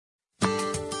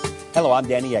Hello, I'm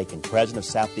Danny Aiken, President of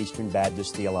Southeastern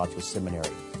Baptist Theological Seminary.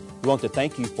 We want to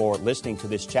thank you for listening to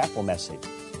this chapel message.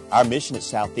 Our mission at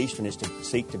Southeastern is to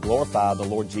seek to glorify the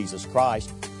Lord Jesus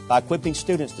Christ by equipping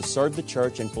students to serve the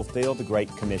church and fulfill the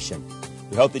Great Commission.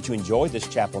 We hope that you enjoy this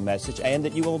chapel message and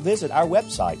that you will visit our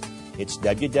website. It's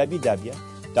www.sebts.edu.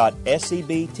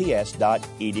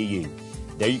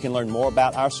 There you can learn more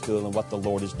about our school and what the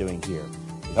Lord is doing here.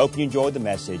 We hope you enjoyed the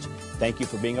message. Thank you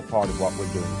for being a part of what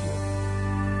we're doing here.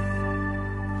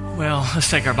 Well, let's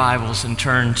take our Bibles and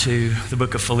turn to the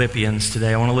book of Philippians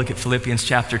today. I want to look at Philippians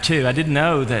chapter 2. I didn't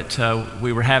know that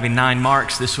we were having 9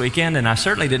 Marks this weekend, and I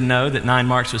certainly didn't know that 9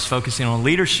 Marks was focusing on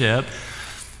leadership,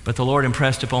 but the Lord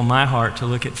impressed upon my heart to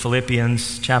look at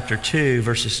Philippians chapter 2,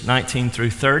 verses 19 through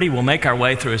 30. We'll make our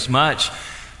way through as much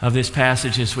of this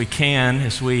passage as we can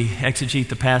as we exegete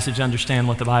the passage, understand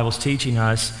what the Bible's teaching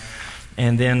us,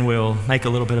 and then we'll make a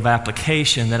little bit of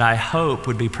application that I hope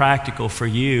would be practical for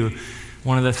you.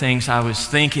 One of the things I was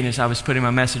thinking as I was putting my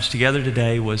message together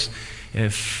today was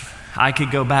if I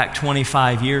could go back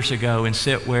 25 years ago and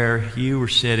sit where you were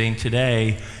sitting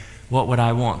today, what would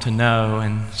I want to know?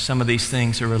 And some of these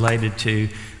things are related to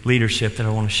leadership that I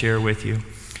want to share with you.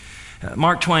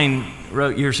 Mark Twain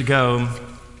wrote years ago,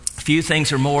 "Few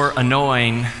things are more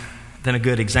annoying than a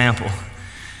good example."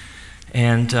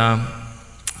 And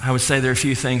I would say there are a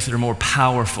few things that are more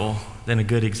powerful than a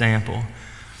good example.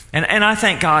 And I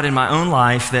thank God in my own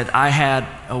life that I had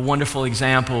a wonderful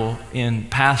example in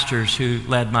pastors who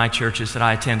led my churches that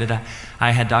I attended.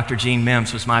 I had Dr. Gene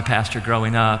Mims was my pastor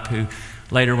growing up, who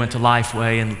later went to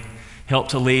Lifeway and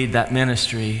helped to lead that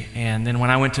ministry. And then when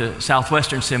I went to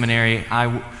Southwestern Seminary,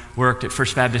 I worked at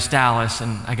First Baptist Dallas,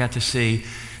 and I got to see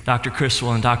Dr.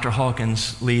 Criswell and Dr.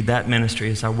 Hawkins lead that ministry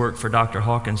as I worked for Dr.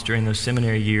 Hawkins during those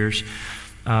seminary years.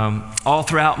 All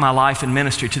throughout my life in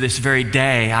ministry, to this very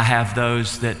day, I have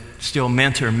those that still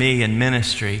mentor me in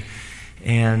ministry.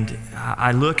 And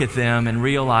I look at them and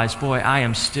realize, boy, I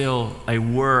am still a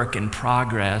work in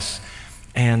progress,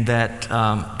 and that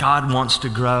God wants to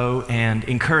grow and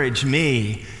encourage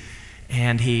me.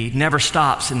 And He never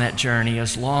stops in that journey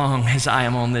as long as I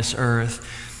am on this earth.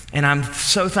 And I'm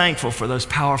so thankful for those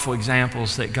powerful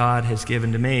examples that God has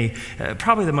given to me.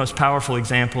 Probably the most powerful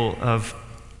example of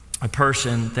a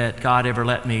person that God ever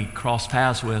let me cross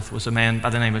paths with was a man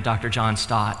by the name of Dr. John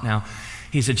Stott. Now,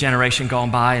 he's a generation gone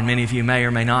by, and many of you may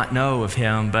or may not know of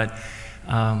him, but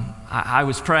I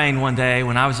was praying one day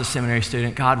when I was a seminary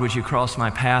student, God, would you cross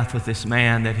my path with this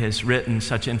man that has written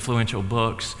such influential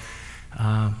books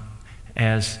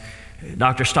as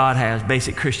Dr. Stott has.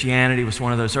 Basic Christianity was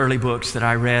one of those early books that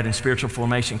I read in spiritual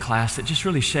formation class that just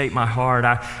really shaped my heart.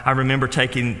 I remember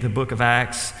taking the book of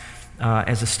Acts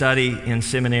as a study in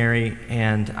seminary,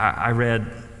 and I read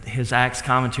his Acts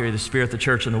commentary, The Spirit, the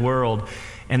Church, and the World,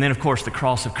 and then, of course, The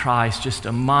Cross of Christ, just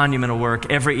a monumental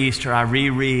work. Every Easter, I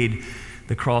reread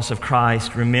The Cross of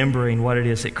Christ, remembering what it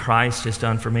is that Christ has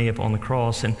done for me upon the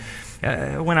cross. And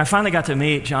when I finally got to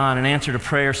meet John and answered a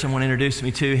prayer, someone introduced me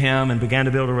to him and began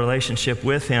to build a relationship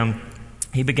with him.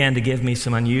 He began to give me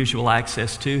some unusual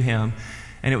access to him,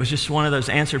 and it was just one of those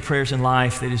answered prayers in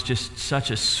life that is just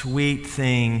such a sweet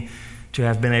thing to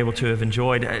have been able to have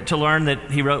enjoyed. To learn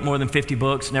that he wrote more than 50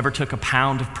 books, never took a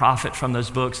pound of profit from those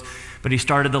books, but he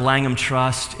started the Langham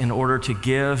Trust in order to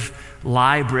give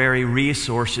library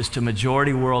resources to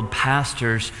majority world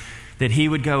pastors that he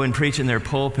would go and preach in their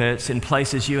pulpits in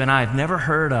places you and I have never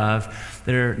heard of,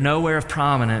 that are nowhere of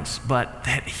prominence, but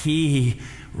that he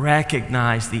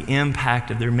recognized the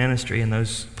impact of their ministry in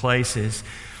those places.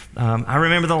 I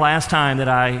remember the last time that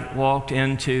I walked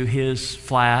into his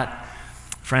flat.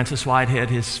 Francis Whitehead,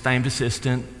 his famed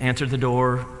assistant, answered the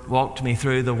door, walked me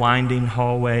through the winding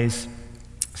hallways,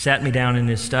 sat me down in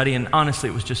his study, and honestly,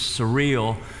 it was just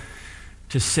surreal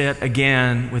to sit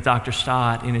again with Dr.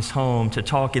 Stott in his home to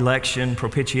talk election,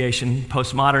 propitiation,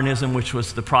 postmodernism, which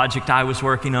was the project I was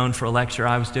working on for a lecture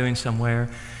I was doing somewhere.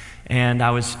 And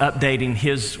I was updating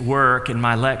his work in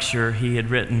my lecture. He had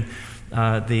written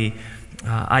the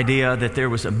idea that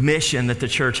there was a mission that the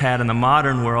church had in the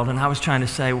modern world, and I was trying to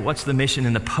say, what's the mission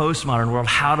in the postmodern world?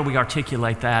 How do we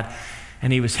articulate that?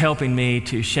 And he was helping me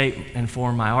to shape and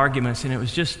form my arguments, and it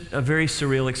was just a very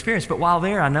surreal experience. But while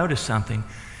there, I noticed something,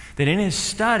 that in his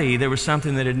study, there was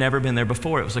something that had never been there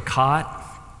before. It was a cot,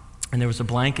 and there was a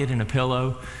blanket and a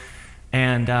pillow.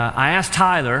 And I asked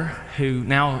Tyler, who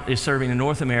now is serving in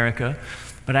North America,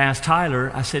 but I asked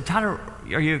Tyler, I said, Tyler,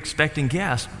 are you expecting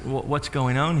guests? What's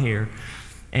going on here?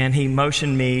 And he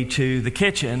motioned me to the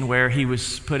kitchen where he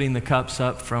was putting the cups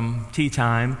up from tea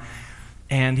time.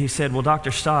 And he said, well,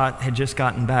 Dr. Stott had just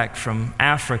gotten back from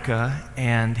Africa,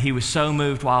 and he was so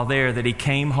moved while there that he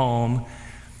came home.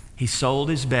 He sold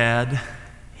his bed.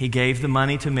 He gave the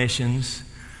money to missions.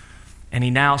 And he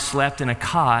now slept in a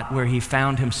cot where he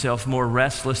found himself more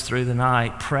restless through the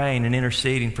night, praying and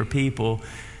interceding for people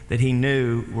that he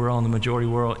knew were in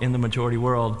the majority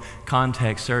world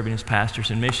context, serving as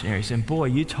pastors and missionaries. And boy,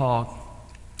 you talk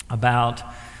about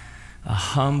a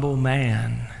humble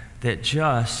man that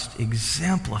just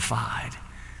exemplified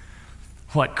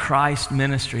what Christ's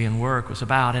ministry and work was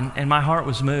about. And my heart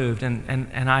was moved,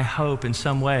 and I hope in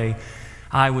some way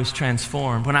I was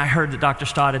transformed. When I heard that Dr.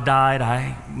 Stott had died,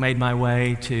 I made my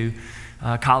way to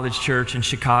College Church in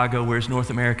Chicago, where his North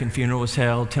American funeral was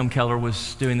held. Tim Keller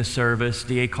was doing the service.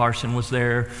 D.A. Carson was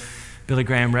there. Billy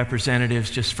Graham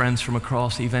representatives, just friends from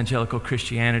across evangelical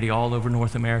Christianity all over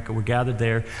North America were gathered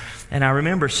there. And I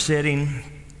remember sitting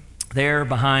there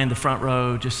behind the front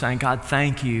row just saying, God,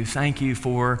 thank you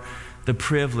for the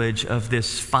privilege of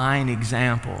this fine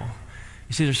example.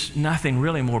 You see, there's nothing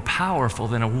really more powerful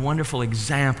than a wonderful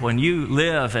example. And you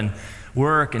live and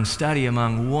work and study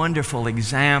among wonderful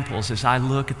examples as I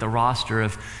look at the roster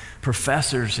of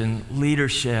professors in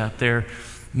leadership, their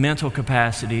mental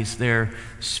capacities, their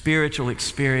spiritual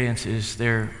experiences,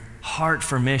 their heart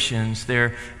for missions,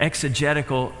 their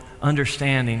exegetical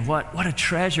understanding. What a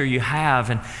treasure you have.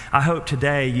 And I hope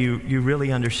today you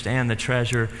really understand the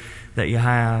treasure that you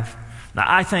have. Now,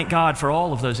 I thank God for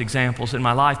all of those examples in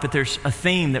my life, but there's a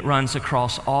theme that runs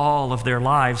across all of their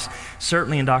lives.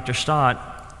 Certainly in Dr.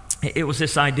 Stott, it was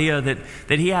this idea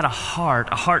that he had a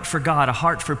heart for God, a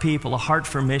heart for people, a heart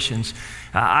for missions.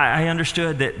 I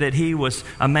understood that he was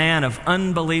a man of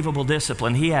unbelievable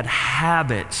discipline. He had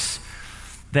habits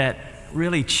that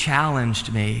really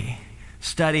challenged me.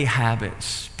 Study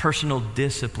habits, personal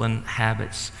discipline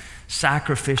habits,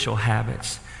 sacrificial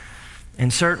habits.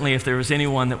 And certainly if there was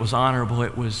anyone that was honorable,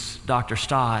 it was Dr.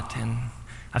 Stott. And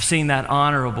I've seen that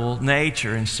honorable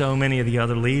nature in so many of the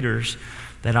other leaders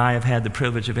that I have had the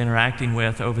privilege of interacting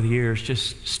with over the years,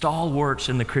 just stalwarts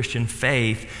in the Christian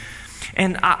faith.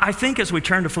 And I think as we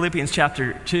turn to Philippians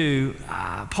chapter 2,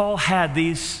 Paul had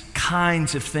these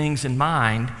kinds of things in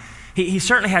mind. He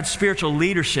certainly had spiritual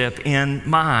leadership in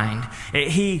mind.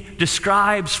 He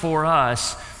describes for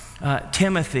us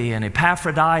Timothy and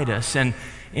Epaphroditus, and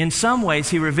in some ways,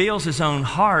 he reveals his own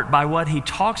heart by what he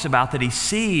talks about that he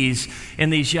sees in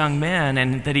these young men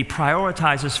and that he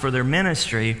prioritizes for their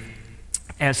ministry,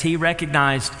 as he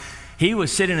recognized he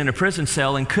was sitting in a prison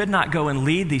cell and could not go and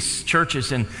lead these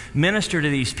churches and minister to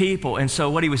these people. And so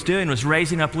what he was doing was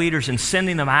raising up leaders and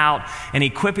sending them out and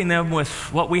equipping them with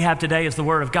what we have today as the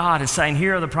Word of God and saying,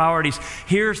 here are the priorities,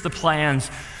 here's the plans.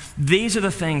 These are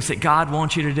the things that God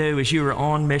wants you to do as you are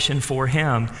on mission for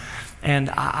Him.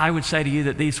 And I would say to you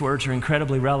that these words are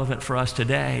incredibly relevant for us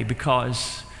today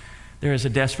because there is a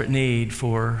desperate need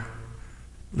for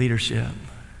leadership.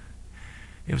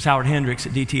 It was Howard Hendricks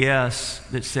at DTS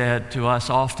that said to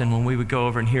us often when we would go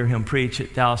over and hear him preach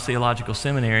at Dallas Theological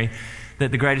Seminary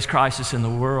that the greatest crisis in the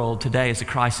world today is a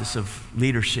crisis of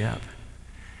leadership.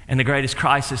 And the greatest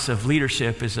crisis of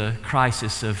leadership is a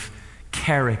crisis of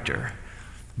character.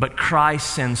 But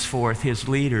Christ sends forth His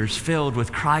leaders filled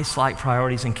with Christ-like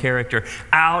priorities and character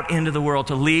out into the world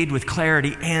to lead with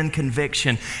clarity and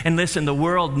conviction. And listen, the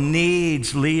world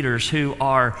needs leaders who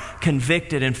are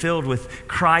convicted and filled with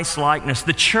Christ-likeness.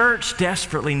 The church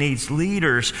desperately needs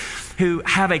leaders who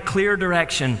have a clear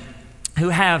direction, who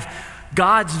have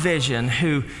God's vision,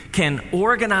 who can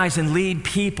organize and lead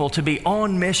people to be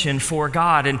on mission for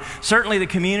God. And certainly the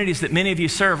communities that many of you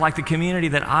serve, like the community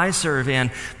that I serve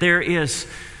in, there is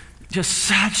just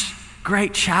such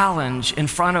great challenge in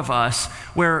front of us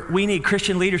where we need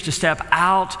Christian leaders to step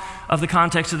out of the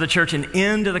context of the church and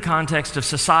into the context of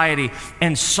society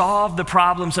and solve the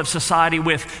problems of society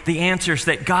with the answers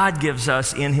that God gives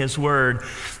us in His Word.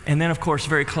 And then, of course,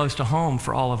 very close to home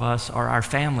for all of us are our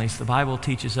families. The Bible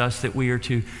teaches us that we are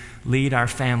to lead our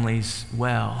families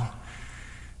well.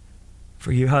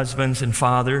 For you husbands and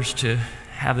fathers to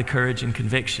have the courage and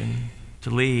conviction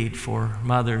to lead, for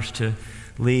mothers to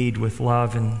lead with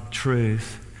love and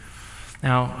truth.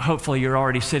 Now, hopefully you're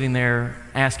already sitting there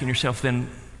asking yourself then,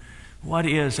 what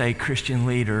is a Christian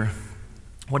leader?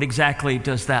 What exactly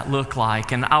does that look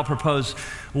like? And I'll propose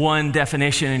one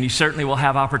definition, and you certainly will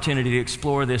have opportunity to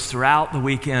explore this throughout the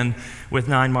weekend with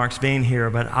 9 Marks being here.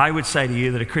 But I would say to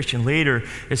you that a Christian leader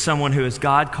is someone who is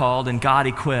God called and God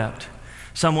equipped.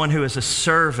 Someone who is a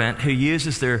servant who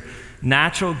uses their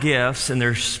natural gifts and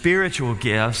their spiritual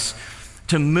gifts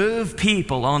to move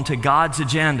people onto God's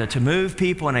agenda, to move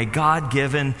people in a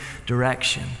God-given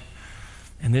direction.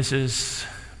 And this is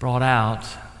brought out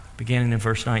beginning in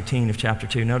verse 19 of chapter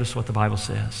 2. Notice what the Bible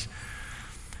says.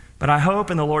 But I hope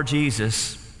in the Lord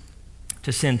Jesus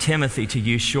to send Timothy to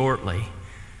you shortly,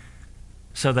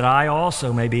 so that I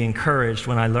also may be encouraged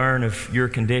when I learn of your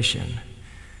condition.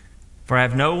 For I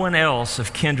have no one else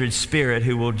of kindred spirit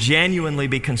who will genuinely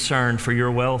be concerned for your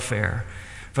welfare.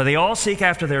 For they all seek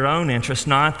after their own interests,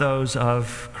 not those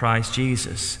of Christ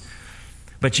Jesus.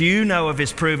 But you know of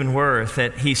his proven worth,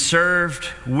 that he served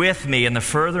with me in the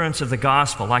furtherance of the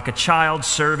gospel, like a child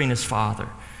serving his father.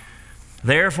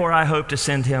 Therefore I hope to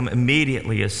send him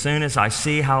immediately, as soon as I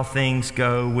see how things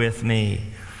go with me.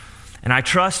 And I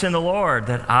trust in the Lord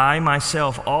that I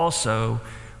myself also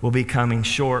will be coming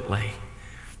shortly.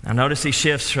 Now notice he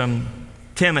shifts from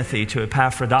Timothy to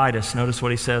Epaphroditus. Notice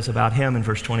what he says about him in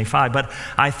verse 25. But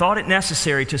I thought it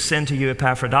necessary to send to you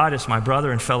Epaphroditus, my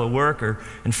brother and fellow worker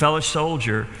and fellow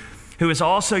soldier, who is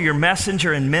also your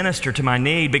messenger and minister to my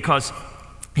need, because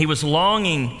he was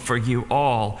longing for you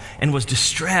all and was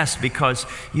distressed because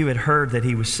you had heard that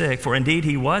he was sick. For indeed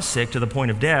he was sick to the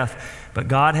point of death, but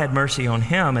God had mercy on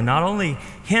him, and not only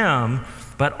him,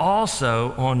 but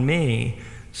also on me,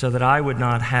 so that I would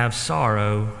not have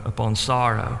sorrow upon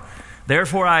sorrow.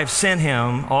 Therefore I have sent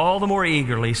him all the more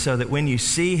eagerly, so that when you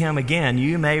see him again,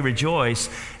 you may rejoice,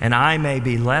 and I may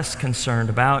be less concerned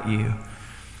about you.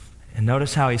 And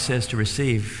notice how he says to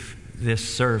receive this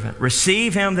servant.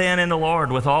 Receive him then in the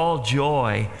Lord with all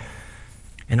joy,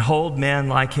 and hold men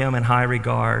like him in high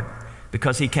regard,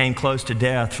 because he came close to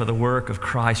death for the work of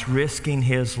Christ, risking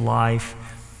his life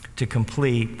to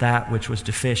complete that which was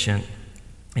deficient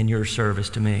in your service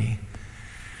to me.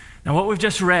 Now, what we've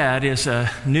just read is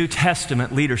a New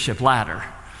Testament leadership ladder.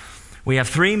 We have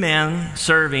three men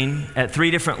serving at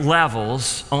three different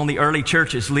levels on the early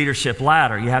church's leadership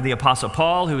ladder. You have the Apostle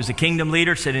Paul, who was a kingdom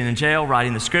leader sitting in jail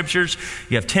writing the scriptures.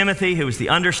 You have Timothy, who was the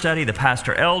understudy, the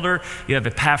pastor elder. You have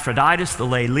Epaphroditus, the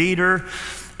lay leader.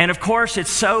 And of course,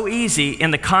 it's so easy in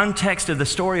the context of the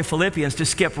story of Philippians to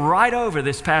skip right over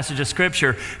this passage of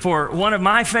Scripture. For one of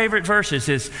my favorite verses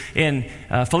is in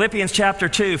Philippians chapter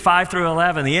 2, 5 through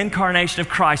 11, the incarnation of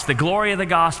Christ, the glory of the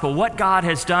gospel, what God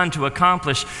has done to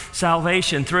accomplish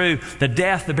salvation through the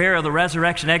death, the burial, the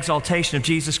resurrection, exaltation of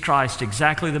Jesus Christ.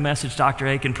 Exactly the message Dr.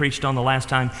 Aiken preached on the last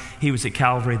time he was at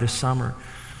Calvary this summer.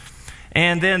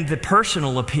 And then the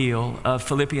personal appeal of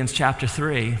Philippians chapter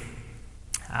 3.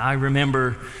 I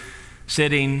remember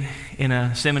sitting in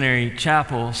a seminary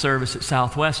chapel service at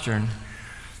Southwestern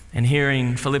and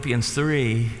hearing Philippians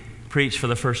 3 preached for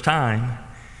the first time.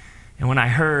 And when I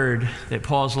heard that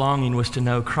Paul's longing was to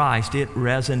know Christ, it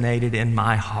resonated in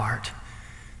my heart.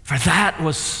 For that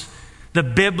was the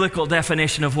biblical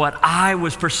definition of what I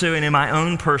was pursuing in my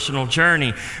own personal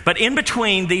journey. But in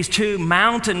between these two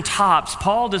mountaintops,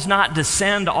 Paul does not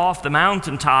descend off the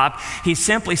mountaintop. He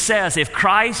simply says, if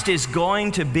Christ is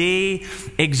going to be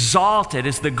exalted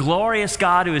as the glorious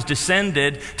God who has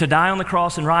descended to die on the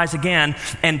cross and rise again,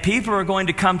 and people are going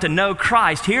to come to know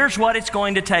Christ, here's what it's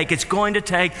going to take. It's going to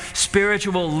take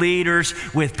spiritual leaders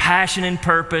with passion and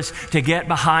purpose to get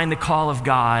behind the call of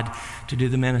God to do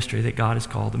the ministry that God has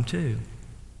called them to.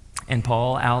 And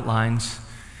Paul outlines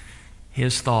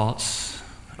his thoughts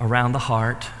around the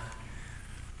heart,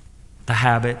 the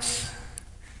habits,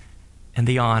 and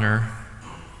the honor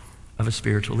of a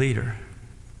spiritual leader.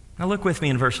 Now look with me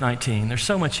in verse 19. There's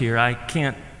so much here, I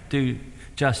can't do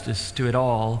justice to it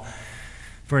all.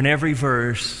 For in every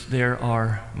verse there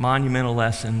are monumental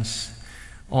lessons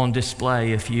on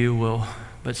display if you will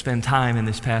but spend time in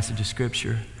this passage of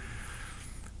Scripture.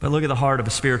 But look at the heart of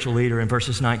a spiritual leader in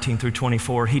verses 19 through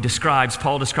 24.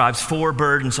 Paul describes four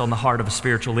burdens on the heart of a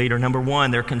spiritual leader. Number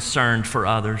one, they're concerned for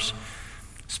others.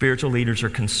 Spiritual leaders are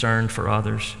concerned for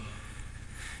others.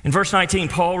 In verse 19,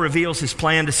 Paul reveals his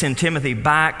plan to send Timothy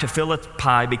back to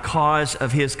Philippi because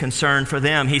of his concern for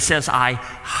them. He says, I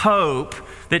hope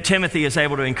that Timothy is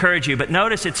able to encourage you. But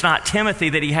notice it's not Timothy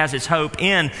that he has his hope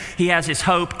in. He has his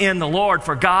hope in the Lord.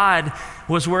 For God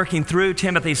was working through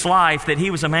Timothy's life, that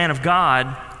he was a man of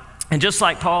God. And just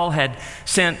like Paul had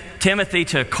sent Timothy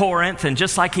to Corinth, and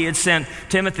just like he had sent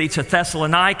Timothy to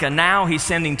Thessalonica, now he's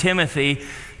sending Timothy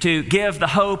to give the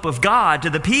hope of God to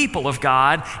the people of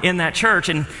God in that church.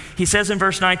 And he says in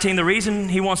verse 19, the reason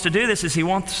he wants to do this is he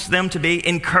wants them to be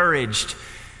encouraged.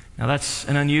 Now that's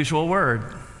an unusual word,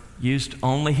 used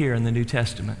only here in the New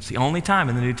Testament. It's the only time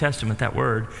in the New Testament that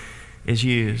word is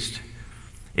used.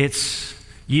 Its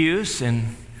use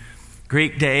in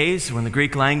Greek days, when the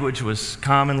Greek language was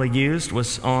commonly used,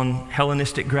 was on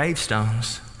Hellenistic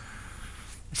gravestones.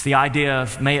 It's the idea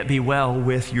of, may it be well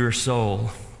with your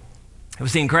soul. It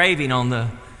was the engraving on the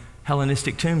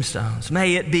Hellenistic tombstones.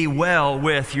 May it be well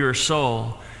with your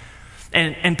soul.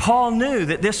 And Paul knew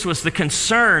that this was the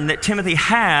concern that Timothy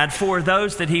had for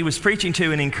those that he was preaching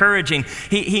to and encouraging.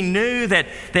 He knew that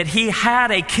he had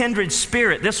a kindred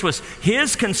spirit. This was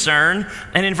his concern.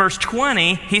 And in verse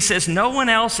 20, he says, no one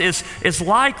else is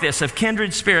like this, of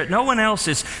kindred spirit. No one else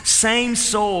is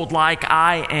same-souled like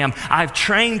I am. I've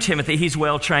trained Timothy. He's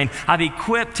well-trained. I've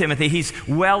equipped Timothy. He's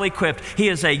well-equipped. He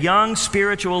is a young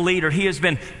spiritual leader. He has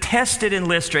been tested in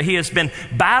Lystra. He has been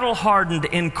battle-hardened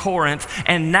in Corinth.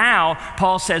 And now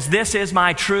Paul says, this is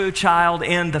my true child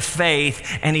in the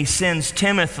faith. And he sends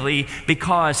Timothy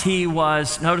because he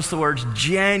was, notice the words,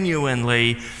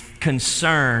 genuinely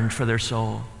concerned for their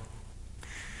soul.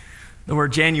 The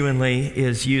word genuinely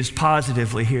is used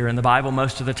positively here in the Bible.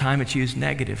 Most of the time it's used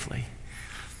negatively.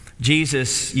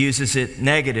 Jesus uses it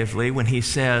negatively when he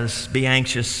says, be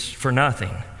anxious for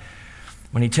nothing.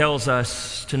 When he tells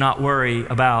us to not worry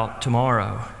about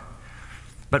tomorrow.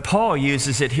 But Paul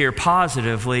uses it here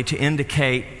positively to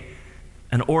indicate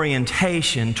an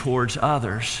orientation towards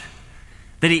others.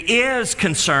 That he is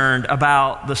concerned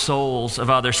about the souls of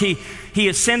others. He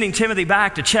is sending Timothy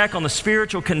back to check on the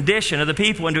spiritual condition of the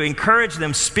people and to encourage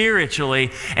them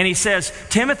spiritually. And he says,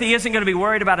 Timothy isn't going to be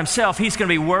worried about himself. He's going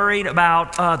to be worried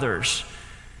about others.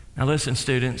 Now listen,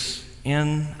 students,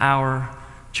 in our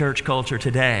church culture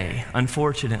today,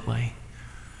 unfortunately,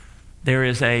 there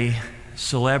is a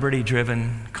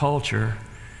celebrity-driven culture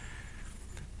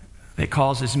that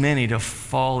causes many to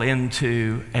fall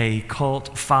into a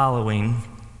cult following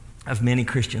of many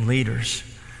Christian leaders.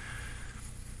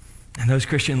 And those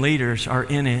Christian leaders are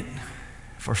in it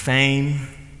for fame,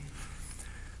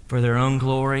 for their own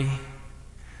glory,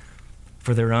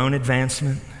 for their own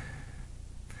advancement.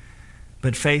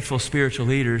 But faithful spiritual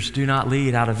leaders do not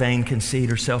lead out of vain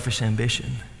conceit or selfish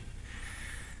ambition.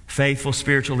 Faithful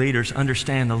spiritual leaders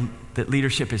understand that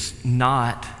leadership is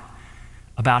not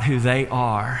about who they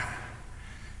are,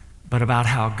 but about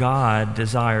how God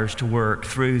desires to work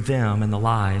through them in the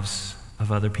lives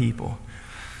of other people.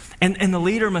 And the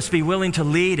leader must be willing to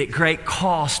lead at great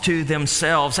cost to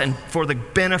themselves and for the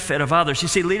benefit of others. You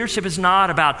see, leadership is not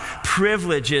about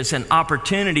privileges and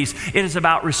opportunities. It is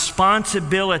about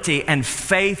responsibility and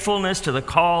faithfulness to the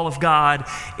call of God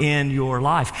in your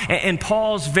life. And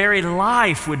Paul's very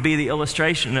life would be the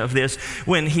illustration of this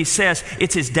when he says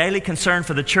it's his daily concern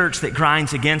for the church that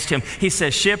grinds against him. He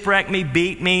says, shipwreck me,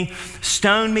 beat me,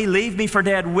 stone me, leave me for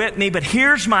dead, whip me. But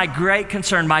here's my great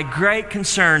concern. My great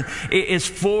concern is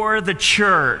for the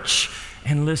church.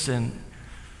 And listen,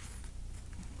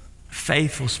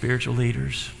 faithful spiritual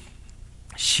leaders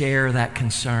share that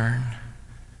concern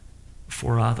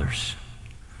for others.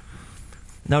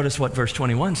 Notice what verse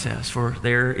 21 says, for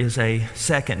there is a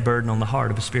second burden on the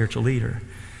heart of a spiritual leader.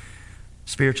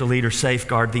 Spiritual leaders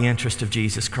safeguard the interest of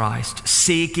Jesus Christ,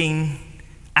 seeking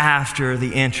after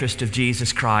the interest of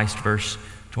Jesus Christ, verse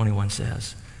 21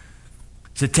 says.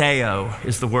 Zeteo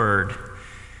is the word.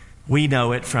 We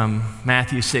know it from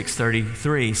Matthew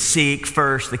 6:33. Seek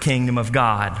first the kingdom of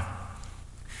God.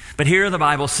 But here the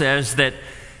Bible says that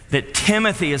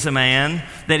Timothy is a man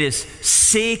that is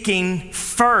seeking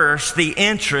first the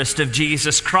interest of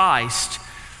Jesus Christ.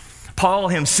 Paul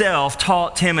himself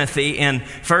taught Timothy in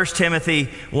 1 Timothy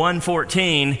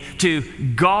 1:14 to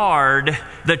guard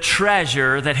the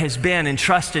treasure that has been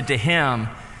entrusted to him.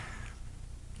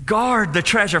 Guard the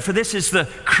treasure, for this is the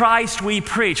Christ we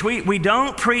preach. We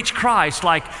don't preach Christ,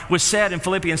 like was said in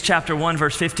Philippians chapter 1,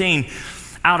 verse 15,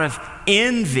 out of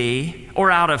envy or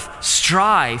out of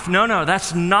strife. No,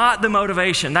 that's not the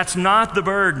motivation. That's not the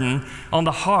burden on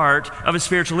the heart of a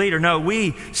spiritual leader. No,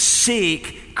 we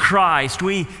seek Christ.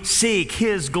 We seek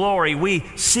His glory. We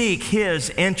seek His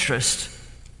interest.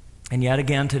 And yet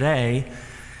again today,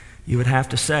 you would have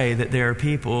to say that there are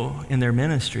people in their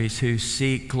ministries who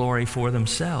seek glory for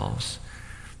themselves.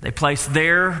 They place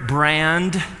their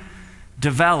brand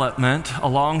development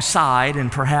alongside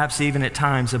and perhaps even at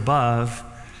times above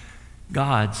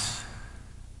God's.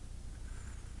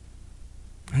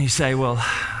 And you say, well,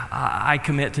 I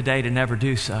commit today to never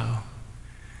do so.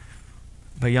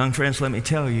 But young friends, let me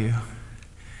tell you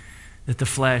that the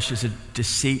flesh is a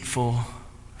deceitful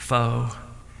foe,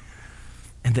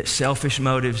 and that selfish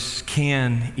motives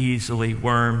can easily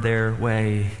worm their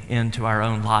way into our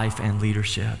own life and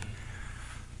leadership.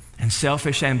 And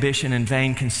selfish ambition and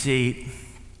vain conceit,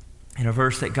 in a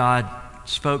verse that God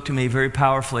spoke to me very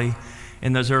powerfully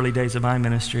in those early days of my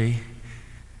ministry,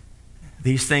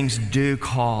 these things do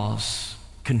cause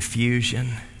confusion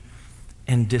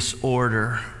and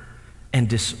disorder and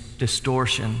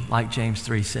distortion, like James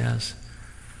 3 says.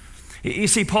 You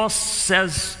see, Paul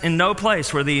says in no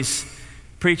place were these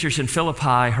preachers in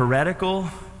Philippi heretical,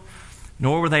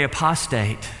 nor were they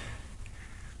apostate.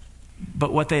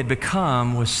 But what they had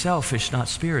become was selfish, not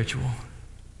spiritual.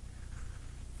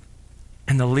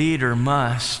 And the leader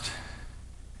must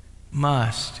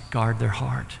guard their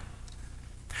heart.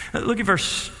 Look at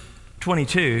verse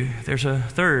 22. There's a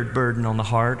third burden on the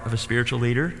heart of a spiritual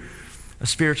leader. A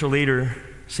spiritual leader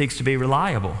seeks to be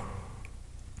reliable,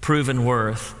 proven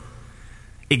worth,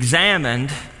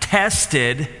 examined,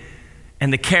 tested,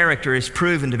 and the character is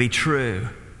proven to be true.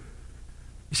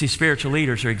 You see, spiritual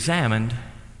leaders are examined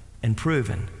and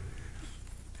proven.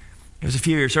 It was a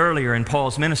few years earlier in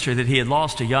Paul's ministry that he had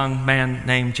lost a young man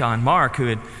named John Mark who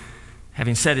had,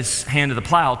 having set his hand to the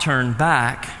plow, turned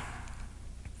back.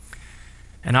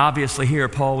 And obviously here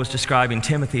Paul was describing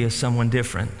Timothy as someone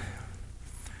different,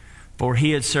 for he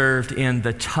had served in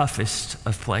the toughest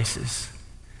of places.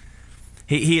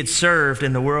 He had served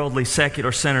in the worldly,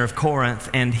 secular center of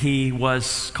Corinth, and he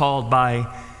was called by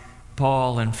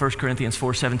Paul in 1 Corinthians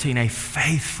 4:17 a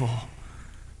faithful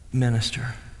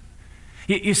minister.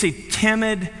 You see,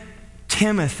 timid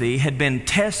Timothy had been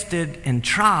tested and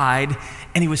tried,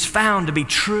 and he was found to be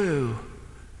true.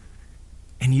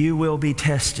 And you will be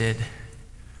tested.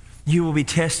 You will be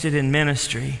tested in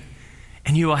ministry,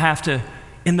 and you will have to,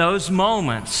 in those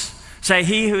moments, say,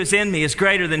 he who is in me is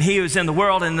greater than he who is in the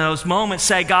world. And in those moments,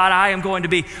 say, God, I am going to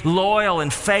be loyal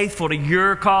and faithful to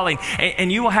your calling.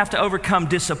 And you will have to overcome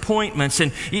disappointments,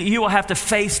 and you will have to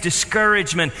face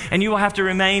discouragement, and you will have to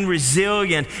remain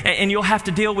resilient, and you'll have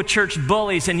to deal with church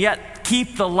bullies, and yet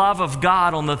keep the love of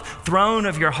God on the throne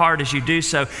of your heart as you do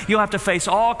so. You'll have to face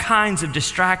all kinds of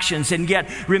distractions, and yet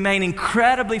remain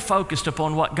incredibly focused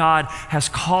upon what God has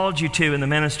called you to in the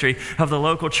ministry of the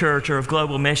local church or of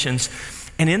global missions.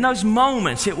 And in those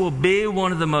moments, it will be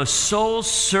one of the most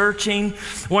soul-searching,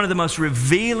 one of the most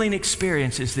revealing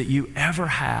experiences that you ever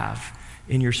have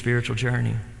in your spiritual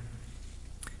journey.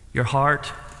 Your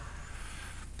heart,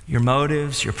 your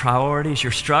motives, your priorities,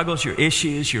 your struggles, your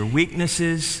issues, your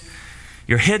weaknesses,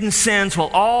 your hidden sins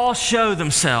will all show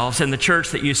themselves in the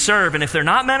church that you serve. And if they're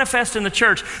not manifest in the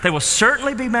church, they will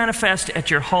certainly be manifest at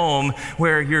your home,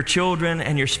 where your children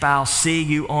and your spouse see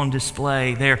you on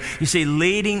display there. You see,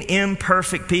 leading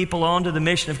imperfect people onto the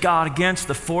mission of God against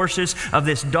the forces of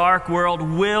this dark world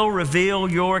will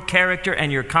reveal your character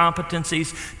and your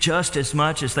competencies just as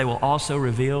much as they will also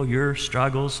reveal your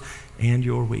struggles and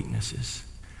your weaknesses.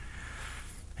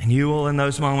 And you will, in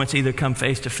those moments, either come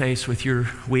face to face with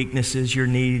your weaknesses, your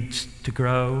needs to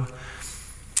grow,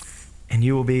 and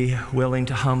you will be willing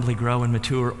to humbly grow and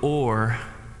mature, or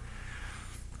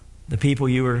the people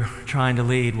you are trying to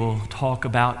lead will talk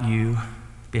about you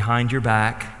behind your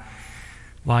back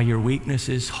while your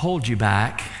weaknesses hold you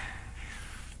back,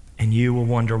 and you will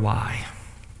wonder why.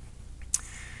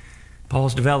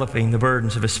 Paul's developing the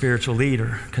burdens of a spiritual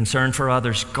leader: concern for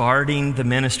others, guarding the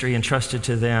ministry entrusted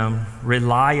to them,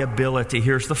 reliability.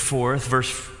 Here's the fourth, verse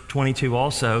 22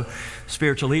 also.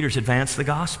 Spiritual leaders advance the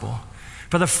gospel.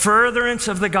 For the furtherance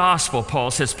of the gospel,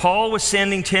 Paul says, Paul was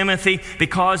sending Timothy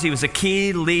because he was a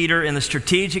key leader in the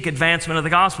strategic advancement of the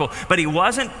gospel. But he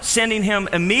wasn't sending him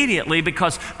immediately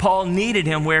because Paul needed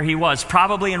him where he was,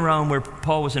 probably in Rome where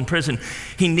Paul was in prison.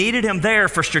 He needed him there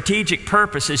for strategic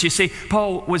purposes. You see,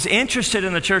 Paul was interested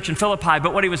in the church in Philippi,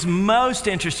 but what he was most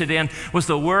interested in was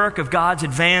the work of God's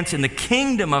advance in the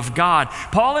kingdom of God.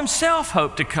 Paul himself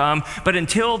hoped to come, but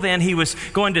until then he was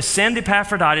going to send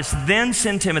Epaphroditus, then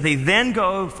send Timothy, then go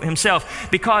himself,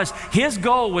 because his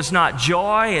goal was not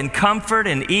joy and comfort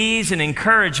and ease and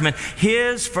encouragement.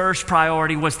 His first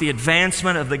priority was the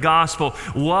advancement of the gospel.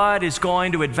 What is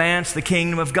going to advance the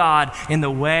kingdom of God in the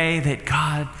way that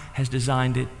God has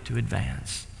designed it to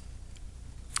advance?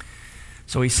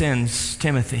 So he sends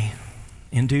Timothy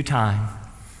in due time,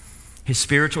 his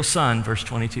spiritual son, verse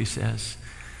 22 says,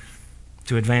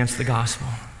 to advance the gospel.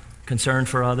 Concern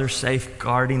for others,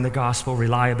 safeguarding the gospel,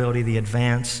 reliability, the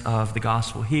advance of the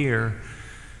gospel. Here,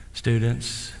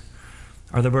 students,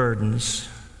 are the burdens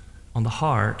on the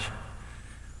heart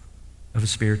of a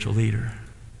spiritual leader.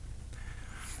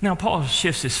 Now, Paul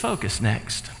shifts his focus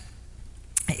next.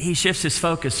 He shifts his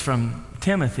focus from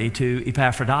Timothy to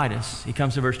Epaphroditus. He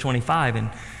comes to verse 25 and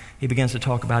he begins to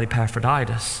talk about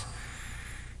Epaphroditus.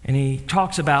 And he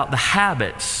talks about the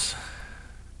habits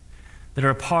that are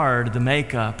a part of the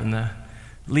makeup and the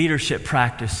leadership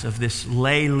practice of this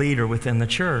lay leader within the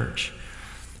church.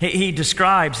 He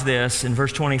describes this in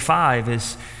verse 25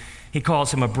 as he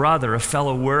calls him a brother, a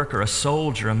fellow worker, a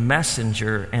soldier, a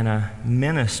messenger, and a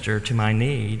minister to my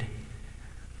need.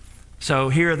 So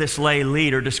here this lay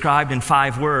leader described in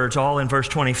 5 words, all in verse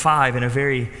 25, in a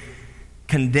very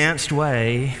condensed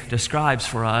way, describes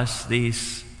for us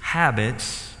these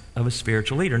habits of a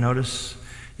spiritual leader. Notice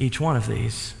each one of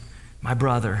these. My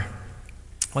brother,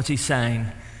 What's he saying?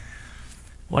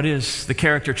 What is the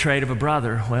character trait of a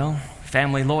brother? Well,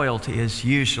 family loyalty is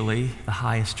usually the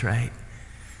highest trait.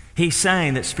 He's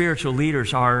saying that spiritual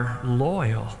leaders are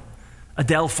loyal.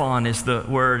 Adelphon is the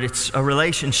word. It's a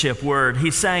relationship word.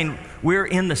 He's saying we're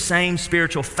in the same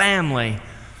spiritual family.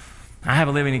 I have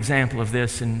a living example of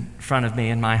this in front of me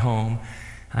in my home.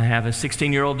 I have a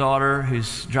 16-year-old daughter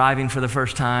who's driving for the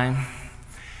first time.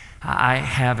 I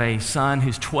have a son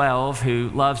who's 12 who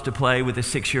loves to play with a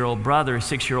 6-year-old brother. A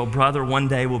 6-year-old brother one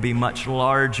day will be much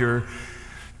larger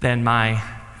than my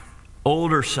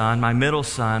older son, my middle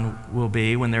son, will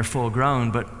be when they're full grown.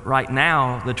 But right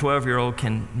now, the 12-year-old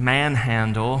can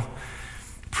manhandle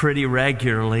pretty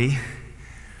regularly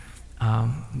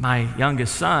my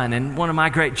youngest son. And one of my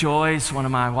great joys, one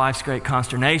of my wife's great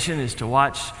consternation is to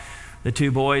watch the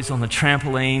two boys on the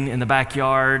trampoline in the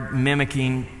backyard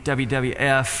mimicking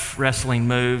WWF wrestling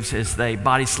moves as they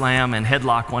body slam and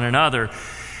headlock one another.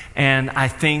 And I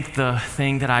think the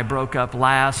thing that I broke up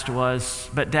last was,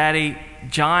 but Daddy,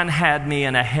 John had me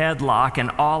in a headlock and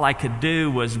all I could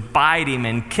do was bite him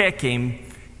and kick him,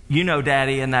 you know,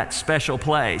 Daddy, in that special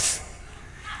place.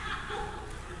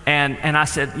 And I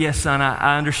said, yes, son,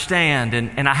 I understand.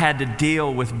 And I had to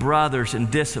deal with brothers and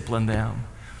discipline them.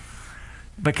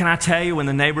 But can I tell you, when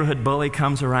the neighborhood bully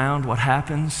comes around, what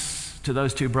happens to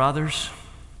those two brothers?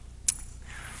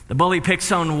 The bully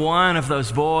picks on one of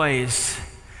those boys,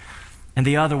 and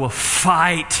the other will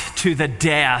fight to the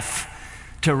death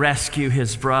to rescue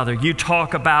his brother. You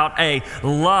talk about a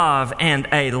love and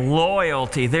a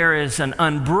loyalty. There is an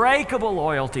unbreakable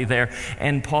loyalty there.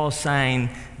 And Paul's saying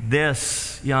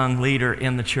this young leader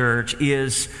in the church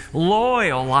is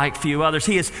loyal like few others.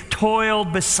 He has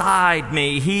toiled beside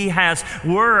me. He has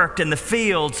worked in the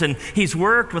fields, and he's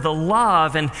worked with a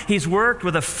love, and he's worked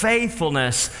with a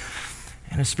faithfulness.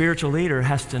 And a spiritual leader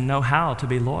has to know how to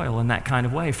be loyal in that kind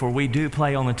of way, for we do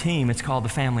play on the team. It's called the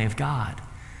family of God.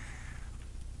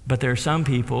 But there are some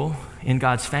people in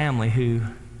God's family who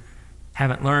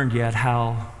haven't learned yet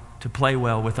how to play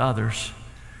well with others.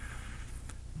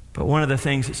 But one of the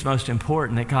things that's most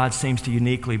important that God seems to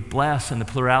uniquely bless in the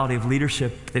plurality of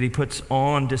leadership that he puts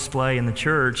on display in the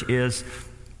church is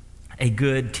a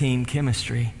good team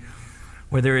chemistry,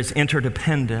 where there is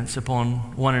interdependence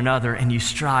upon one another and you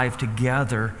strive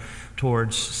together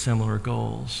towards similar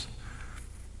goals.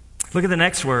 Look at the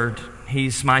next word.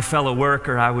 He's my fellow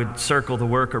worker. I would circle the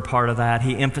worker part of that.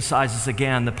 He emphasizes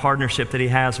again the partnership that he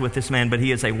has with this man, but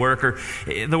he is a worker.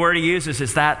 The word he uses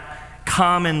is that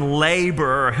common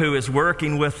laborer who is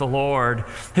working with the Lord,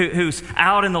 who's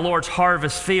out in the Lord's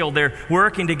harvest field. They're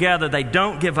working together. They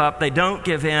don't give up. They don't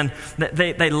give in.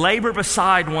 They labor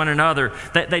beside one another.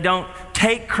 They don't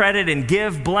take credit and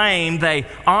give blame. They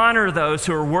honor those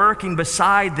who are working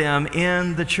beside them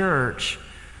in the church.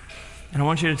 And I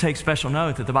want you to take special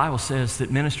note that the Bible says that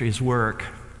ministry is work.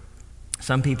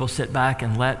 Some people sit back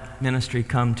and let ministry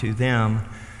come to them,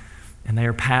 and they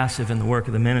are passive in the work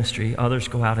of the ministry. Others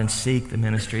go out and seek the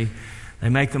ministry. They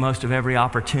make the most of every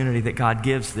opportunity that God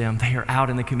gives them. They are out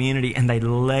in the community, and they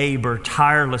labor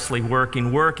tirelessly,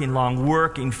 working long,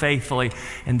 working faithfully.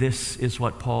 And this is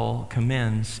what Paul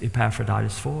commends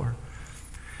Epaphroditus for.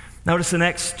 Notice the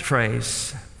next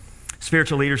phrase.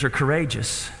 Spiritual leaders are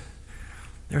courageous.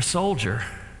 They're a soldier.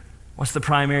 What's the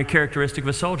primary characteristic of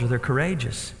a soldier? They're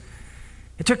courageous.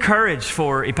 It took courage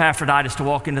for Epaphroditus to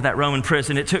walk into that Roman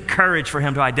prison. It took courage for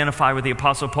him to identify with the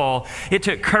Apostle Paul. It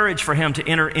took courage for him to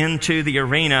enter into the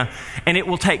arena. And it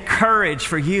will take courage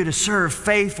for you to serve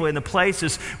faithfully in the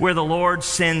places where the Lord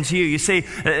sends you. You see,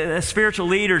 a spiritual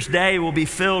leader's day will be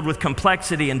filled with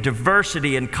complexity and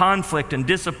diversity and conflict and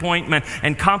disappointment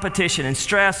and competition and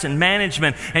stress and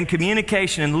management and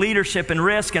communication and leadership and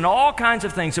risk and all kinds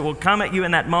of things that will come at you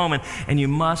in that moment. And you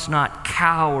must not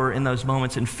cower in those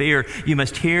moments in fear. You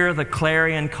must hear the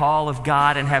clarion call of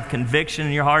God and have conviction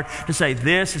in your heart to say,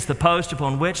 this is the post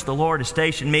upon which the Lord has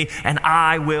stationed me, and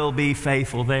I will be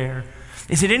faithful there.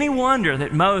 Is it any wonder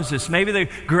that Moses, maybe the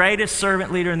greatest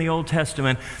servant leader in the Old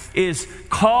Testament, is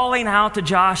calling out to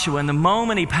Joshua in the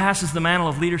moment he passes the mantle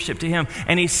of leadership to him,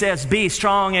 and he says, be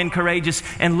strong and courageous,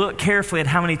 and look carefully at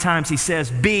how many times he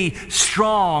says, be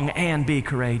strong and be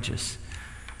courageous.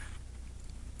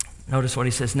 Notice what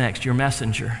he says next, your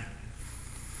messenger.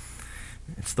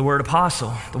 It's the word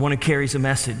apostle, the one who carries a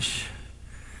message.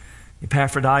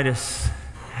 Epaphroditus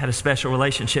had a special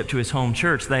relationship to his home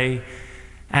church. They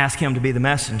asked him to be the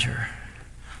messenger.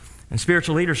 And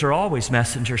spiritual leaders are always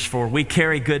messengers, for we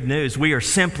carry good news. We are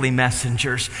simply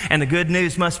messengers. And the good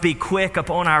news must be quick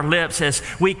upon our lips as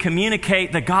we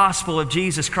communicate the gospel of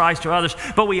Jesus Christ to others.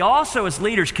 But we also, as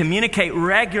leaders, communicate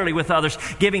regularly with others,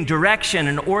 giving direction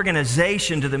and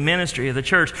organization to the ministry of the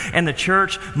church. And the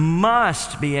church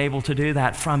must be able to do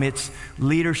that from its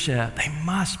leadership. They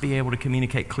must be able to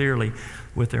communicate clearly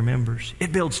with their members.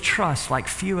 It builds trust like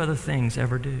few other things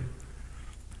ever do.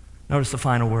 Notice the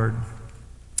final word.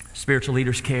 Spiritual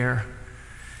leaders care.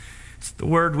 It's the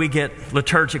word we get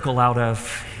liturgical out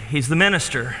of. He's the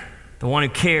minister, the one who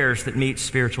cares, that meets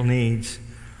spiritual needs.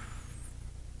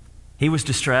 He was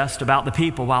distressed about the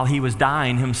people while he was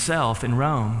dying himself in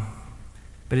Rome,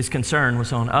 but his concern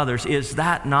was on others. Is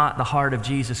that not the heart of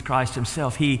Jesus Christ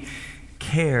himself? He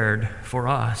cared for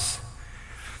us.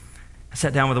 I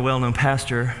sat down with a well-known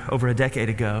pastor over a decade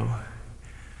ago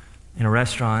in a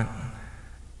restaurant.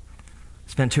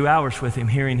 Spent 2 hours with him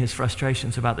hearing his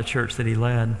frustrations about the church that he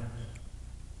led.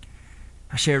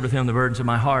 I shared with him the burdens of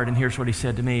my heart, and here's what he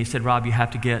said to me. He said, "Rob, you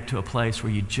have to get to a place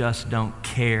where you just don't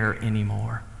care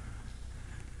anymore."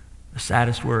 The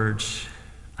saddest words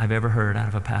I've ever heard out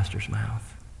of a pastor's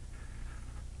mouth.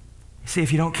 You see,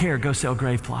 if you don't care, go sell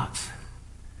grave plots.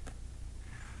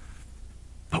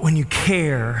 But when you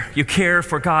care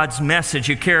for God's message,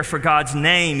 you care for God's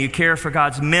name, you care for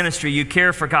God's ministry, you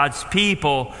care for God's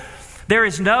people, there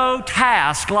is no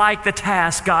task like the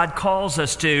task God calls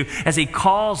us to as He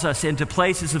calls us into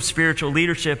places of spiritual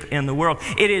leadership in the world.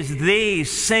 It is the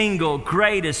single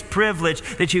greatest privilege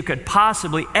that you could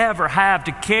possibly ever have,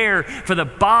 to care for the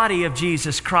body of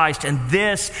Jesus Christ. And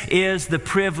this is the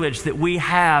privilege that we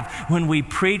have when we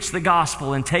preach the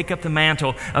gospel and take up the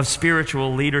mantle of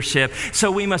spiritual leadership.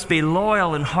 So we must be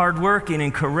loyal and hardworking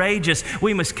and courageous.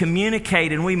 We must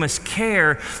communicate and we must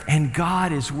care. And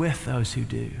God is with those who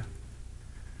do.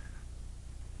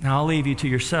 Now, I'll leave you to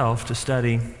yourself to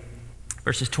study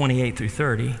verses 28 through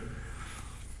 30.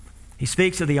 He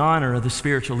speaks of the honor of the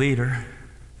spiritual leader.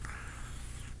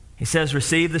 He says,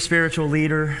 receive the spiritual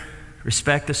leader,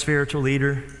 respect the spiritual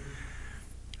leader,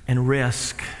 and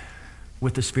risk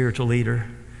with the spiritual leader.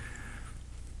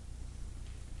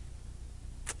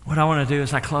 What I want to do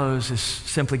as I close is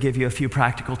simply give you a few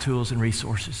practical tools and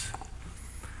resources.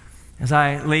 As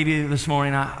I leave you this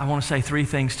morning, I want to say three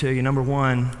things to you. Number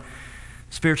one,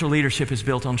 spiritual leadership is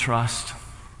built on trust.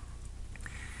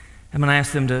 I'm going to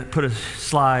ask them to put a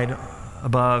slide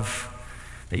above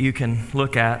that you can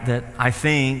look at that I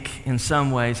think in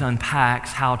some ways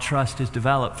unpacks how trust is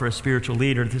developed for a spiritual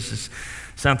leader. This is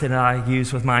something that I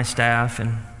use with my staff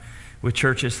and with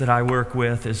churches that I work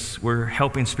with as we're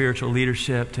helping spiritual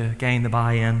leadership to gain the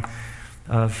buy-in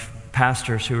of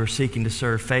pastors who are seeking to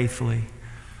serve faithfully.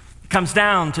 It comes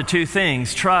down to two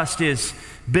things. Trust is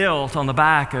built on the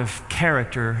back of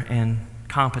character and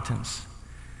competence.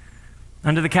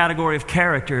 Under the category of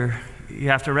character, you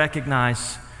have to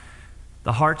recognize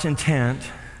the heart's intent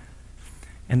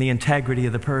and the integrity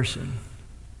of the person.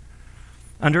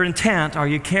 Under intent, are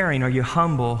you caring? Are you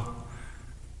humble?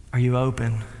 Are you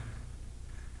open?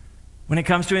 When it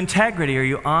comes to integrity, are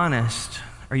you honest?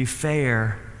 Are you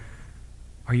fair?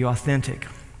 Are you authentic?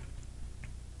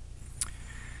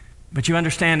 But you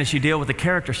understand as you deal with the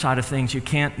character side of things, you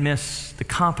can't miss the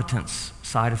competence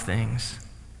side of things.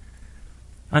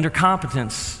 Under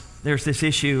competence, there's this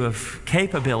issue of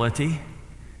capability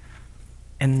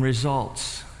and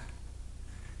results.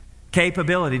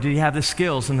 Capability, do you have the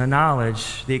skills and the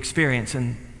knowledge, the experience?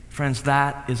 And friends,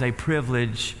 that is a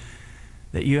privilege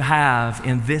that you have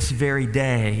in this very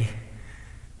day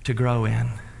to grow in.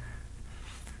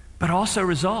 But also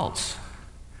results.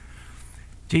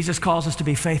 Jesus calls us to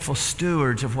be faithful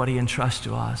stewards of what He entrusts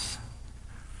to us.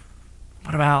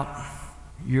 What about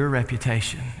your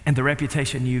reputation and the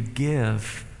reputation you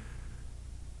give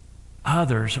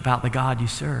others about the God you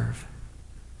serve?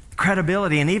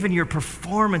 Credibility and even your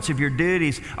performance of your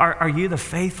duties. Are you the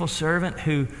faithful servant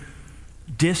who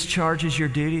discharges your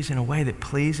duties in a way that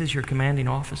pleases your commanding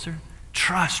officer?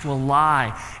 Trust will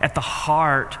lie at the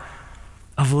heart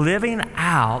of living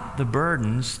out the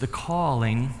burdens, the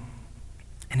calling,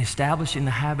 and establishing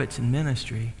the habits in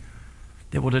ministry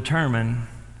that will determine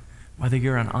whether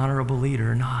you're an honorable leader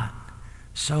or not.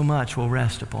 So much will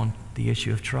rest upon the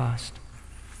issue of trust.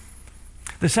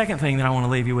 The second thing that I want to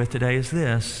leave you with today is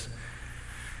this: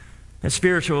 that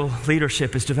spiritual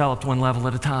leadership is developed one level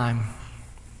at a time.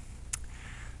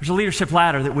 There's a leadership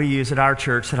ladder that we use at our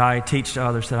church that I teach to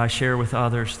others, that I share with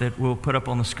others, that we'll put up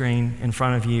on the screen in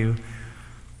front of you.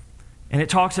 And it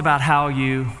talks about how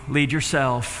you lead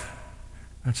yourself.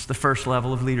 That's the first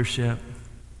level of leadership.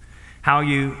 How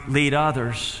you lead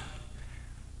others.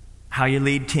 how you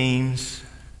lead teams,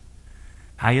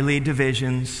 how you lead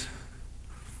divisions,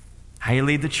 how you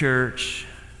lead the church,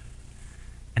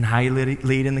 and how you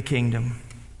lead in the kingdom.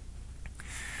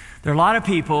 There are a lot of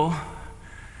people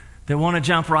that want to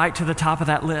jump right to the top of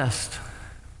that list.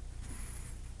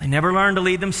 They never learn to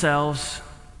lead themselves.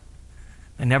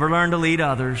 They never learn to lead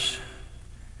others.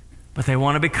 But they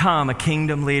want to become a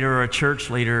kingdom leader or a church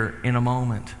leader in a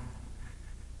moment.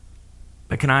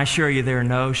 But can I assure you, there are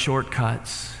no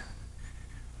shortcuts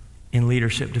in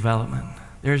leadership development.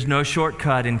 There's no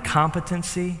shortcut in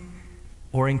competency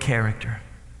or in character.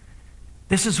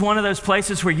 This is one of those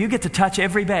places where you get to touch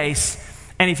every base,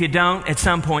 and if you don't, at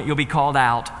some point you'll be called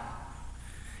out.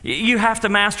 You have to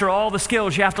master all the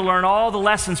skills. You have to learn all the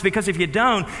lessons, because if you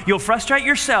don't, you'll frustrate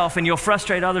yourself and you'll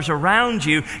frustrate others around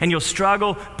you, and you'll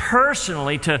struggle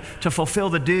personally to fulfill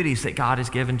the duties that God has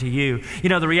given to you. You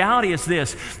know, the reality is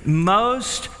this: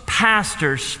 most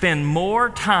pastors spend more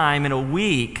time in a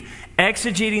week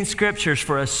exegeting scriptures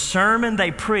for a sermon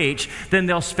they preach than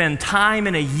they'll spend time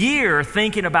in a year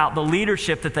thinking about the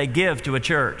leadership that they give to a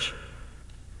church.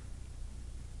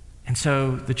 And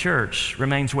so the church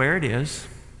remains where it is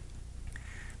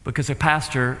because a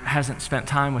pastor hasn't spent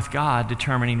time with God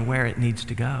determining where it needs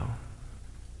to go,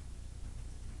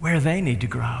 where they need to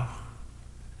grow,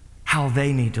 how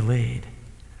they need to lead.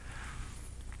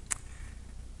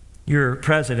 Your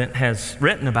president has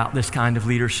written about this kind of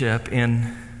leadership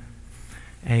in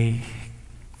a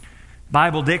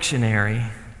Bible dictionary,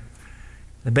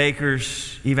 the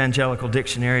Baker's Evangelical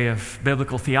Dictionary of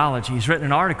Biblical Theology. He's written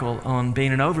an article on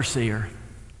being an overseer.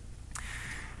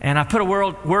 And I put a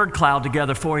word cloud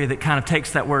together for you that kind of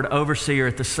takes that word overseer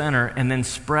at the center and then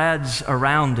spreads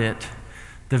around it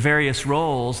the various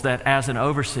roles that as an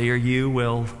overseer you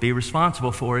will be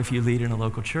responsible for if you lead in a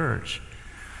local church.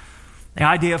 The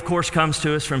idea, of course, comes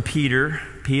to us from Peter.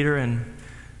 Peter in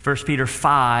 1 Peter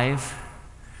 5,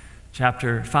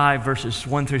 chapter 5, verses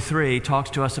 1 through 3, talks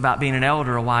to us about being an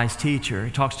elder, a wise teacher.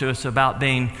 He talks to us about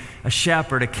being a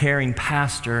shepherd, a caring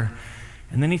pastor.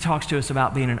 And then he talks to us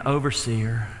about being an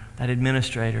overseer, that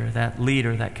administrator, that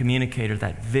leader, that communicator,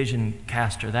 that vision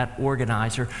caster, that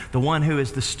organizer, the one who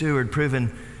is the steward, proven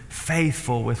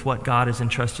faithful with what God has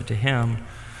entrusted to him.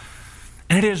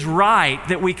 And it is right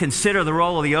that we consider the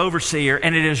role of the overseer,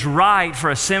 and it is right for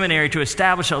a seminary to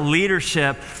establish a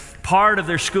leadership part of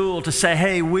their school to say,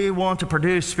 hey, we want to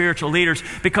produce spiritual leaders,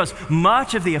 because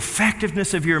much of the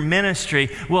effectiveness of your ministry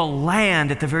will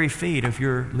land at the very feet of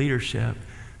your leadership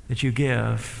that you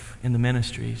give in the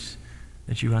ministries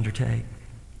that you undertake.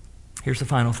 Here's the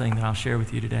final thing that I'll share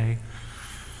with you today: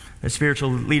 that spiritual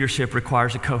leadership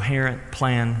requires a coherent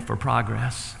plan for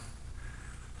progress.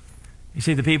 You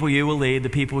see, the people you will lead, the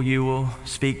people you will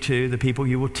speak to, the people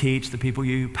you will teach, the people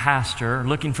you pastor are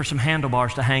looking for some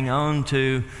handlebars to hang on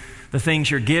to the things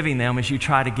you're giving them as you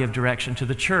try to give direction to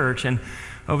the church. And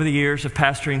over the years of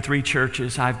pastoring 3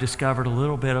 churches, I've discovered a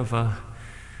little bit of a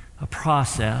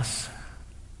process.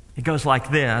 It goes like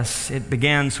this. It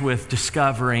begins with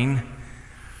discovering.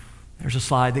 There's a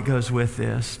slide that goes with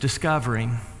this.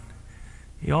 Discovering.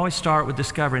 You always start with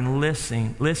discovering,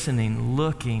 listening,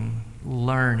 looking,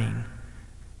 learning.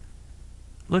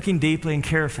 Looking deeply and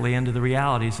carefully into the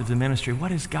realities of the ministry.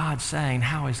 What is God saying?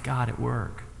 How is God at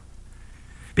work?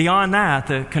 Beyond that,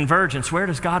 the convergence. Where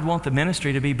does God want the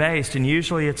ministry to be based? And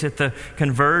usually it's at the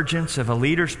convergence of a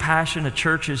leader's passion, a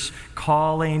church's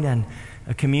calling, and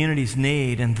a community's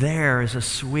need. And there is a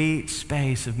sweet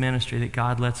space of ministry that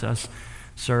God lets us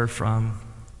serve from.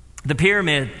 The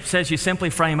pyramid says you simply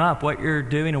frame up what you're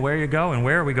doing and where you're going.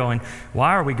 Where are we going?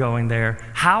 Why are we going there?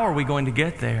 How are we going to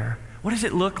get there? What does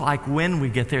it look like when we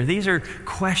get there? These are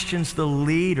questions the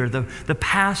leader, the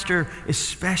pastor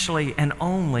especially and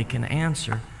only can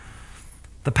answer.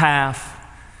 The path,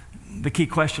 the key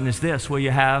question is this: will you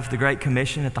have the Great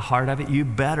Commission at the heart of it? You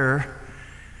better,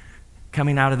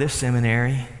 coming out of this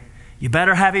seminary, you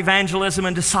better have evangelism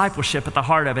and discipleship at the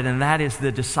heart of it, and that is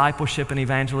the discipleship and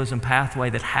evangelism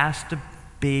pathway that has to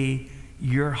be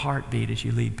your heartbeat as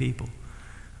you lead people.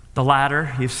 The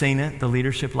ladder, you've seen it, the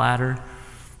leadership ladder.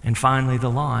 And finally, the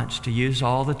launch, to use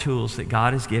all the tools that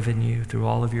God has given you through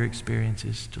all of your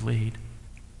experiences to lead.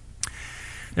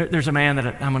 There's a man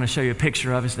that I'm going to show you a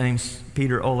picture of. His name's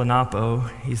Peter Olanapo.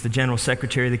 He's the General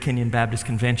Secretary of the Kenyan Baptist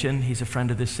Convention. He's a friend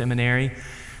of this seminary.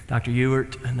 Dr.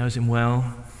 Ewart knows him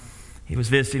well. He was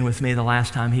visiting with me the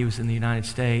last time he was in the United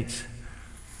States.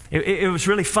 It was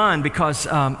really fun because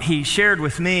he shared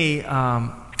with me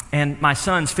and my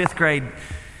son's 5th grade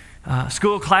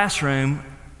school classroom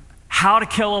how to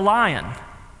kill a lion.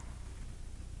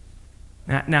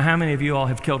 Now, how many of you all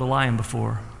have killed a lion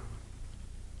before?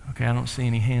 Okay, I don't see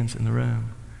any hands in the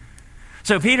room.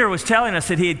 So Peter was telling us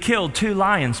that he had killed 2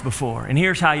 lions before. And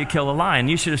here's how you kill a lion.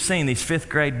 You should have seen these 5th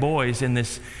grade boys in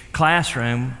this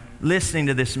classroom listening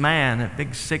to this man, a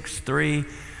big 6'3",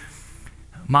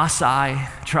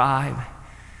 Maasai tribe.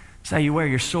 Say you wear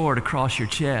your sword across your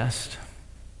chest.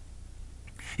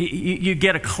 You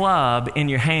get a club in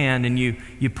your hand and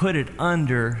you put it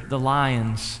under the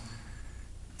lion's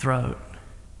throat.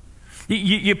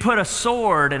 You put a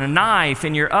sword and a knife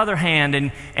in your other hand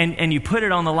and you put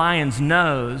it on the lion's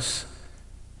nose.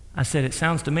 I said, it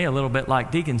sounds to me a little bit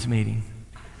like deacons meeting.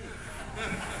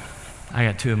 I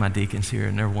got 2 of my deacons here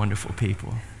and they're wonderful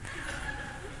people.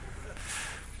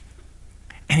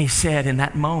 And he said, in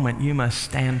that moment, you must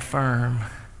stand firm.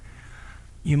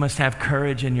 You must have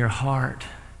courage in your heart.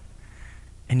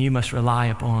 And you must rely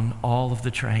upon all of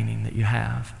the training that you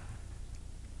have.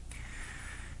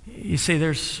 You see,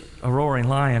 there's a roaring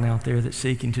lion out there that's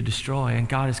seeking to destroy, and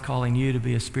God is calling you to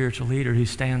be a spiritual leader who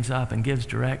stands up and gives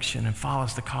direction and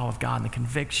follows the call of God and the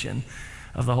conviction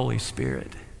of the Holy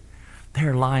Spirit.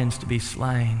 There are lions to be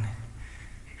slain.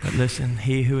 But listen,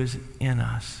 he who is in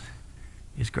us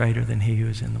is greater than he who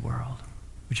is in the world.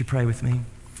 Would you pray with me?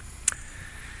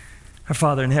 Our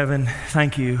Father in heaven,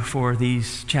 thank you for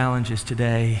these challenges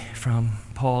today from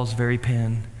Paul's very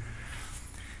pen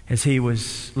as he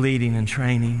was leading and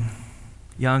training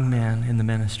young men in the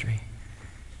ministry.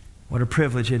 What a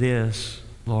privilege it is,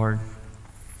 Lord,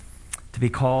 to be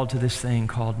called to this thing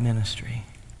called ministry.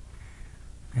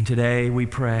 And today we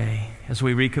pray, as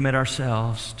we recommit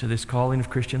ourselves to this calling of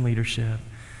Christian leadership,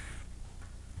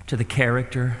 to the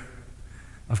character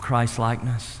of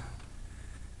Christ-likeness,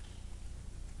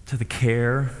 to the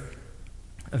care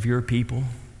of your people,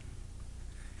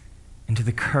 and to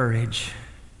the courage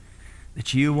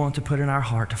that you want to put in our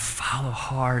heart to follow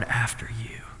hard after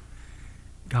you.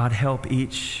 God, help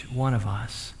each one of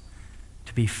us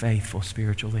to be faithful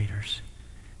spiritual leaders.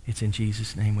 It's in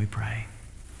Jesus' name we pray.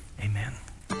 Amen.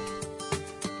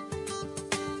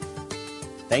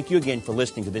 Thank you again for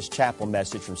listening to this chapel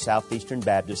message from Southeastern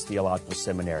Baptist Theological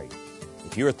Seminary.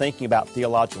 If you are thinking about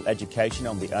theological education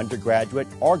on the undergraduate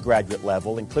or graduate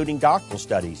level, including doctoral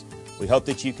studies, we hope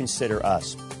that you consider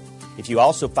us. If you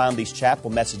also find these chapel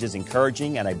messages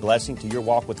encouraging and a blessing to your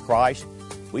walk with Christ,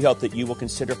 we hope that you will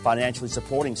consider financially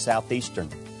supporting Southeastern.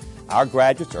 Our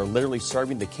graduates are literally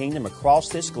serving the kingdom across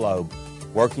this globe,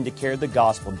 working to carry the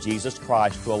gospel of Jesus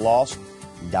Christ to a lost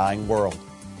and dying world.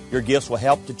 Your gifts will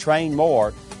help to train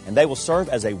more, and they will serve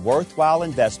as a worthwhile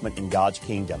investment in God's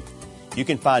kingdom. You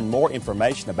can find more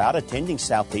information about attending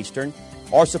Southeastern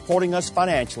or supporting us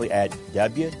financially at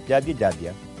www.sebts.edu.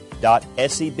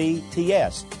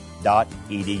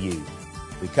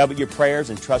 We covet your prayers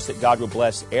and trust that God will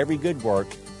bless every good work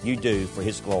you do for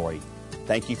His glory.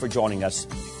 Thank you for joining us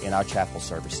in our chapel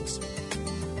services.